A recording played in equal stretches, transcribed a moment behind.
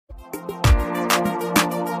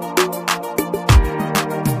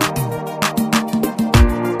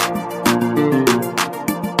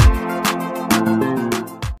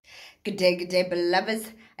Good day,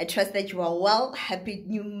 beloveds. I trust that you are well. Happy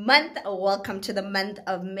new month. Welcome to the month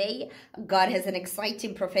of May. God has an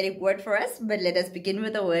exciting prophetic word for us, but let us begin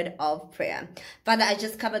with a word of prayer. Father, I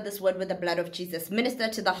just cover this word with the blood of Jesus. Minister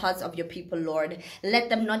to the hearts of your people, Lord. Let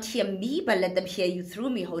them not hear me, but let them hear you through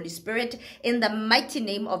me, Holy Spirit. In the mighty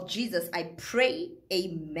name of Jesus, I pray.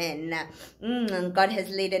 Amen. God has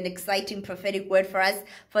laid an exciting prophetic word for us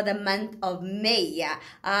for the month of May.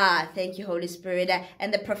 Thank you, Holy Spirit.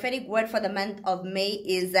 And the prophetic word for the month of May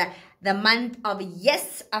is the month of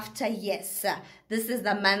yes after yes. This is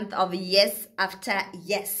the month of yes after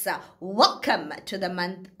yes. Welcome to the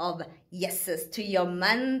month of yeses, to your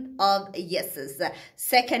month of yeses.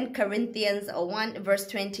 2 Corinthians 1 verse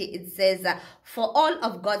 20, it says, for all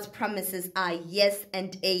of God's promises are yes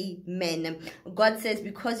and amen. God says,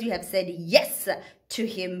 because you have said yes to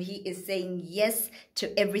him, he is saying yes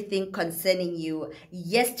to everything concerning you.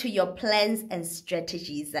 Yes to your plans and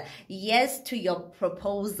strategies. Yes to your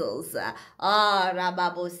proposals.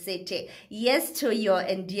 Yes to your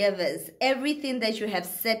endeavors. Everything that you have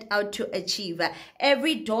set out to achieve.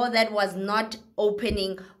 Every door that was not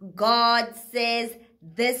opening, God says,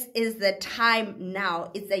 this is the time now.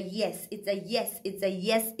 It's a yes. It's a yes. It's a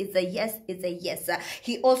yes. It's a yes. It's a yes.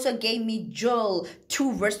 He also gave me Joel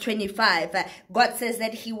 2 verse 25. God says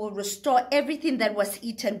that he will restore everything that was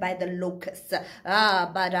eaten by the locusts.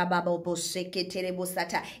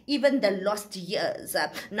 Even the lost years.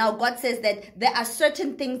 Now God says that there are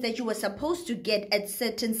certain things that you were supposed to get at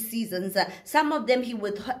certain seasons. Some of them he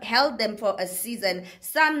withheld them for a season.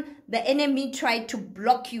 Some the enemy tried to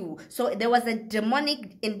block you. So there was a demonic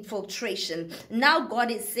infiltration. Now God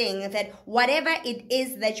is saying that whatever it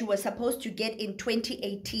is that you were supposed to get in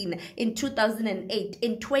 2018, in 2008,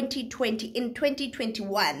 in 2020, in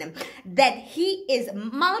 2021, that he is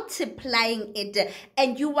multiplying it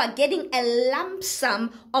and you are getting a lump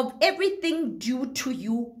sum of everything due to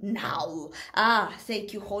you now.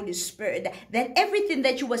 Thank you, Holy Spirit, that everything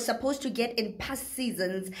that you were supposed to get in past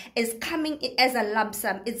seasons is coming as a lump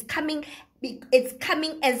sum. It's coming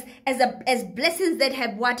as blessings that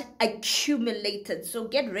have what accumulated. So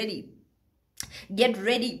get ready. Get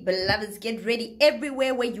ready, beloveds, get ready.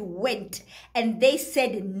 Everywhere where you went and they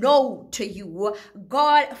said no to you,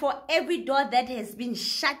 God, for every door that has been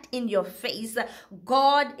shut in your face,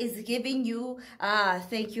 God is giving you,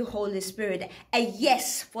 thank you, Holy Spirit, a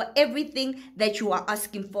yes for everything that you are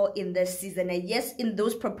asking for in this season. A yes in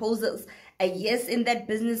those proposals, a yes in that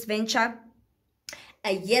business venture,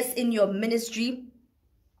 a yes in your ministry,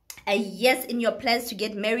 a yes in your plans to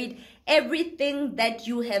get married. Everything that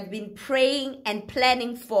you have been praying and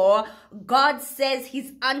planning for, God says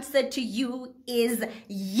his answer to you is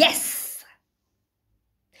yes.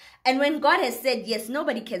 And when God has said yes,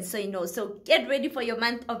 nobody can say no. So get ready for your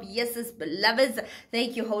month of yeses, beloveds.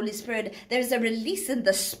 Thank you, Holy Spirit. There's a release in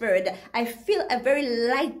the spirit. I feel a very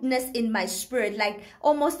lightness in my spirit, like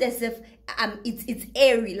almost as if it's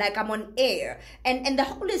airy, like I'm on air. And the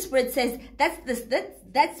Holy Spirit says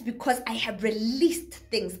that's because I have released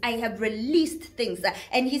things. I have released things.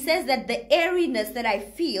 And he says that the airiness that I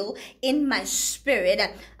feel in my spirit,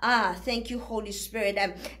 thank you, Holy Spirit,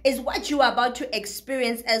 is what you are about to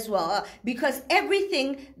experience as well. Because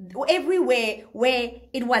everywhere where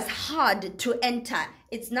it was hard to enter,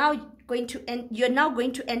 it's now going to end. You're now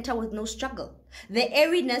going to enter with no struggle. The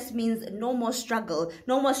airiness means no more struggle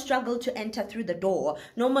to enter through the door,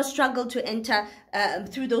 no more struggle to enter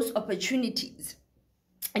through those opportunities.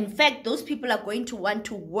 In fact, those people are going to want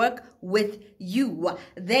to work with you.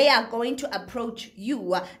 They are going to approach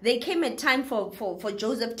you. There came a time for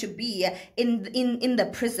Joseph to be in the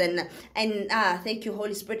prison. And thank you,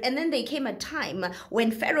 Holy Spirit. And then there came a time when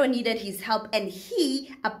Pharaoh needed his help and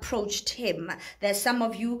he approached him. There's some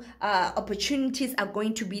of you, opportunities are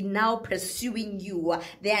going to be now pursuing you.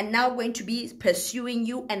 They are now going to be pursuing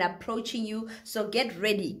you and approaching you. So get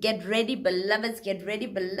ready. Get ready, beloveds. Get ready,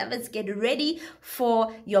 beloveds. Get ready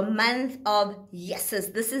for your month of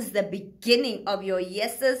yeses. This is the beginning of your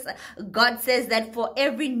yeses. God says that for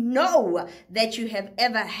every no that you have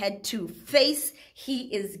ever had to face,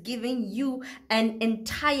 he is giving you an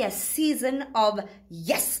entire season of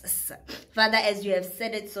yeses. Father, as you have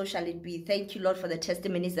said it, so shall it be. Thank you, Lord, for the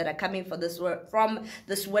testimonies that are coming for this word. From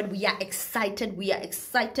this word, we are excited. We are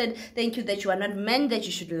excited. Thank you that you are not men that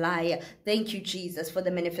you should lie. Thank you, Jesus, for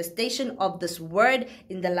the manifestation of this word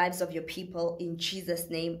in the lives of your people. In Jesus'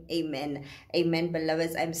 name, amen. Amen,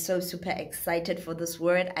 beloveds. I'm so super excited for this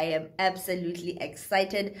word. I am absolutely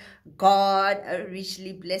excited. God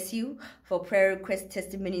richly bless you. For prayer requests,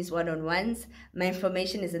 testimonies, one-on-ones, my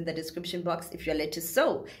information is in the description box if you're led to to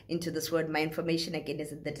sow into this word. My information again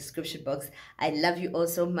is in the description box. I love you all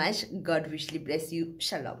so much. God richly bless you.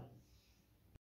 Shalom.